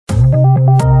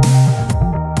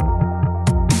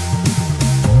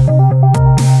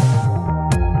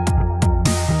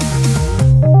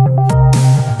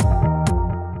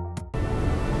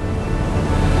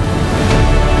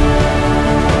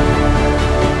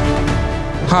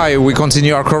Hi, we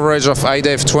continue our coverage of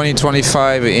IDEF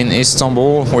 2025 in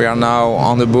Istanbul. We are now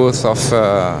on the booth of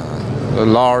a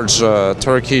large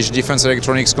Turkish defense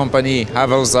electronics company,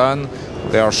 HAVELSAN.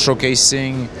 They are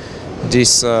showcasing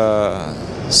this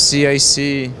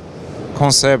CIC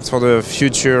concept for the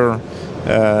future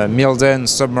MİLDEN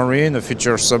submarine, a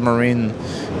future submarine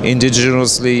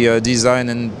indigenously designed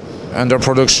and under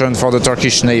production for the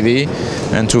Turkish Navy.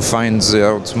 And to find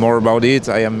out more about it,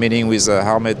 I am meeting with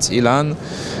Ahmet İlhan.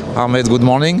 Ahmet, good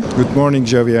morning. Good morning,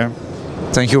 Javier.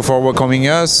 Thank you for welcoming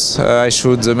us. I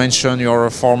should mention you're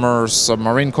a former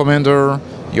submarine commander.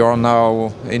 You are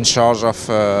now in charge of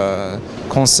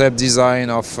concept design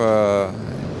of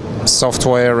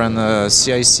software and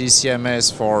CIC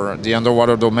CMS for the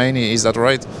underwater domain. Is that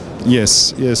right?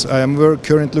 Yes. I am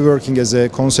currently working as a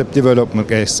concept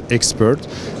development expert,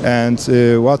 and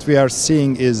what we are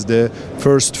seeing is the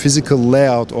first physical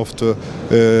layout of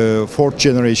the fourth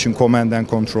generation command and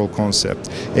control concept.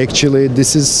 Actually,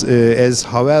 this is as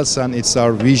HAVELSAN, it's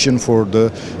our vision for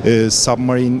the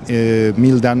submarine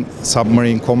MİLDEN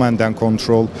submarine command and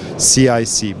control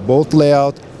CIC, both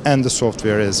layout and the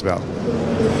software as well.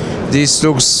 This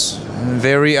looks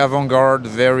very avant-garde,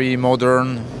 very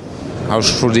modern. I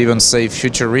should even say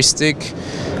futuristic.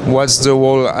 What's the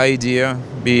whole idea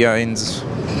behind,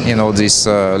 this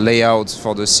layout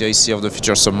for the CIC of the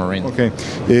future submarine? Okay,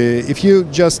 if you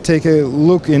just take a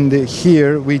look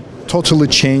here, we totally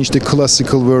changed the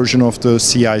classical version of the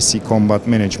CIC combat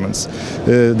management.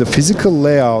 The physical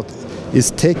layout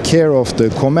is take care of the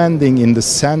commanding in the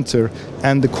center,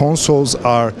 and the consoles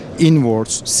are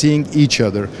inwards, seeing each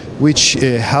other, which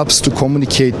helps to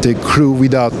communicate the crew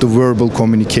without the verbal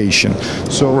communication.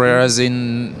 So whereas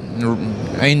in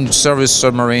service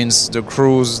submarines, the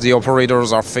crews, the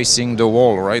operators are facing the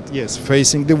wall, right? Yes,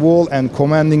 facing the wall, and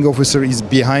commanding officer is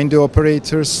behind the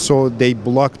operators, so they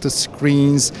block the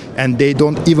screens and they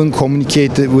don't even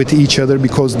communicate with each other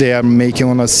because they are making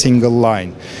on a single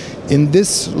line. In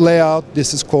this layout,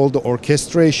 this is called the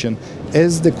orchestration.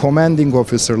 As the commanding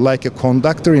officer, like a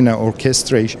conductor in an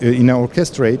orchestrate,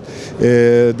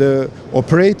 the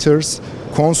operators'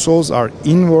 consoles are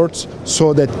inwards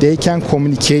so that they can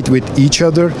communicate with each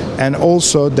other, and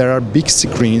also there are big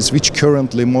screens which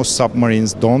currently most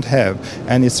submarines don't have,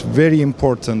 and it's very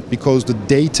important because the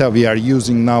data we are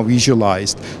using now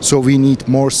visualized, so we need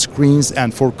more screens,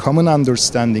 and for common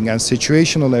understanding and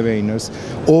situational awareness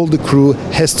all the crew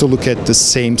has to look at the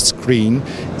same screen.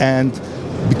 And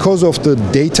because of the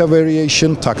data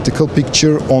variation, tactical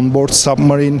picture, onboard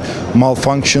submarine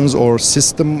malfunctions or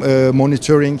system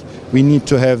monitoring, we need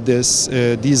to have this.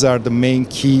 These are the main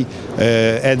key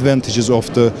advantages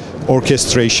of the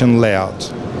orchestration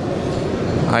layout.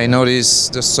 I notice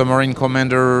the submarine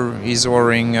commander is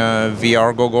wearing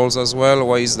VR goggles as well.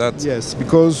 Why is that? Yes,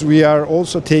 because we are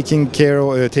also taking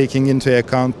into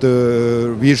account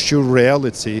the virtual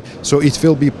reality, so it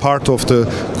will be part of the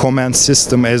command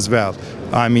system as well.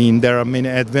 I mean, there are many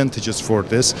advantages for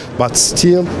this, but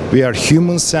still we are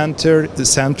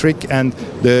human-centric and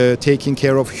taking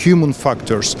care of human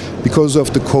factors because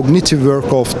of the cognitive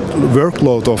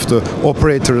workload of the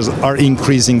operators are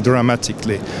increasing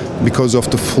dramatically because of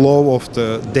the flow of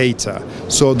the data.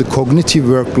 So the cognitive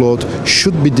workload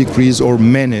should be decreased or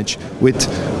managed with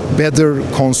better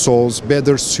consoles,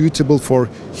 better suitable for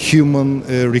human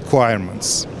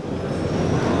requirements.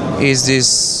 Is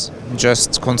this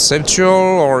just conceptual,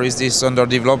 or is this under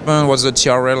development? What's the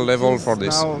TRL level for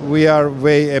this? Now we are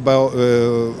way about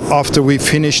after we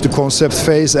finish the concept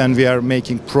phase, and we are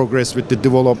making progress with the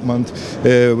development,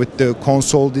 with the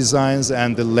console designs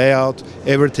and the layout.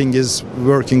 Everything is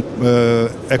working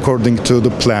according to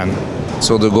the plan.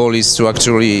 So the goal is to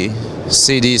actually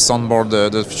see this on board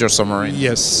the future submarine?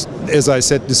 Yes, as I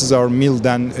said, this is our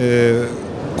MİLDEN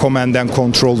command and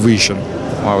control vision.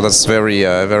 Wow, that's very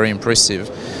impressive.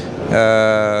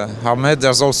 Ahmed,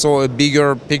 there's also a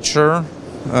bigger picture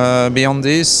beyond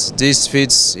this. This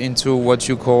fits into what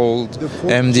you called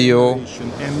MDO.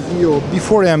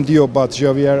 Before MDO, but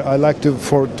Javier, I like to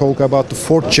talk about the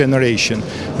fourth generation,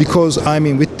 because I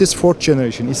mean, with this fourth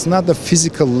generation, it's not the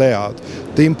physical layout.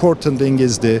 The important thing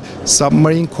is the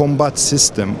submarine combat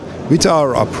system. With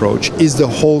our approach is the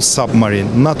whole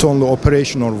submarine, not only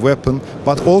operation or weapon,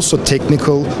 but also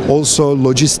technical, also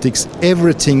logistics.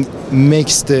 Everything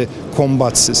makes the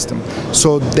combat system.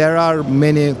 So there are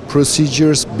many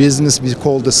procedures, business we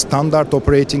call the standard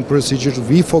operating procedures.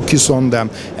 We focus on them,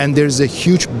 and there is a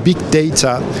huge big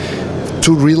data.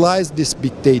 To realize this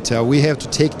big data, we have to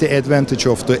take the advantage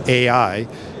of the AI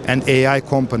and AI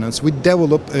components, we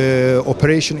develop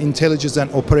operation intelligence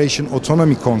and operation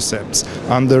autonomy concepts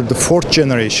under the 4th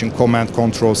generation command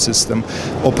control system.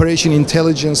 Operation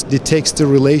intelligence detects the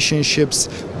relationships,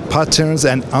 patterns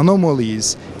and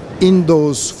anomalies in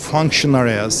those function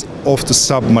areas of the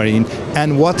submarine,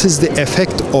 and what is the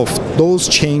effect of those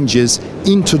changes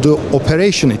into the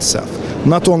operation itself.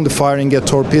 Not only firing a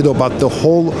torpedo, but the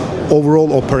whole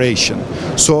overall operation.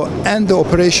 So, and the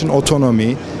operation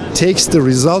autonomy takes the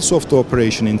results of the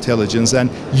operation intelligence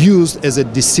and used as a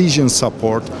decision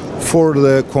support for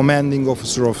the commanding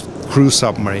officer of crew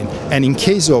submarine. And in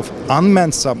case of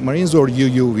unmanned submarines or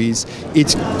UUVs,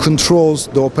 it controls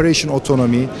the operation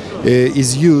autonomy,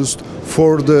 is used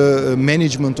for the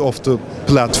management of the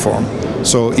platform.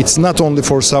 So it's not only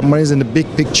for submarines. In the big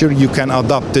picture, you can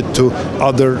adapt it to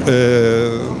other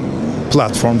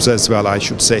platforms as well, I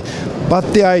should say.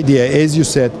 But the idea, as you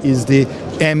said, is the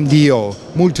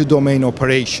MDO, multi-domain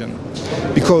operation.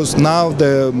 Because now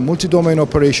the multi-domain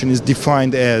operation is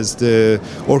defined as the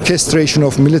orchestration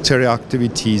of military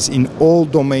activities in all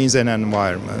domains and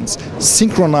environments,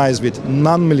 synchronized with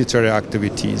non-military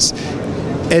activities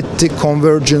at the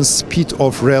convergence speed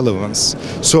of relevance.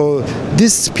 So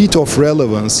this speed of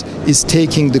relevance is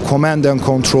taking the command and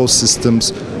control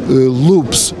systems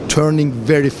loops turning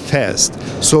very fast.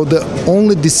 So the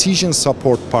only decision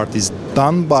support part is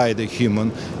done by the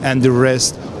human, and the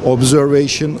rest,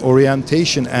 observation,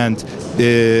 orientation, and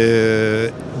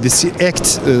the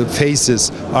act phases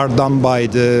are done by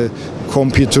the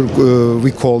computer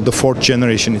we call the 4th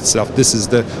generation itself. This is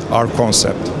our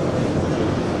concept.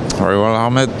 Very well,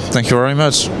 Ahmed. Thank you very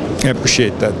much. I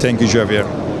appreciate that. Thank you, Javier.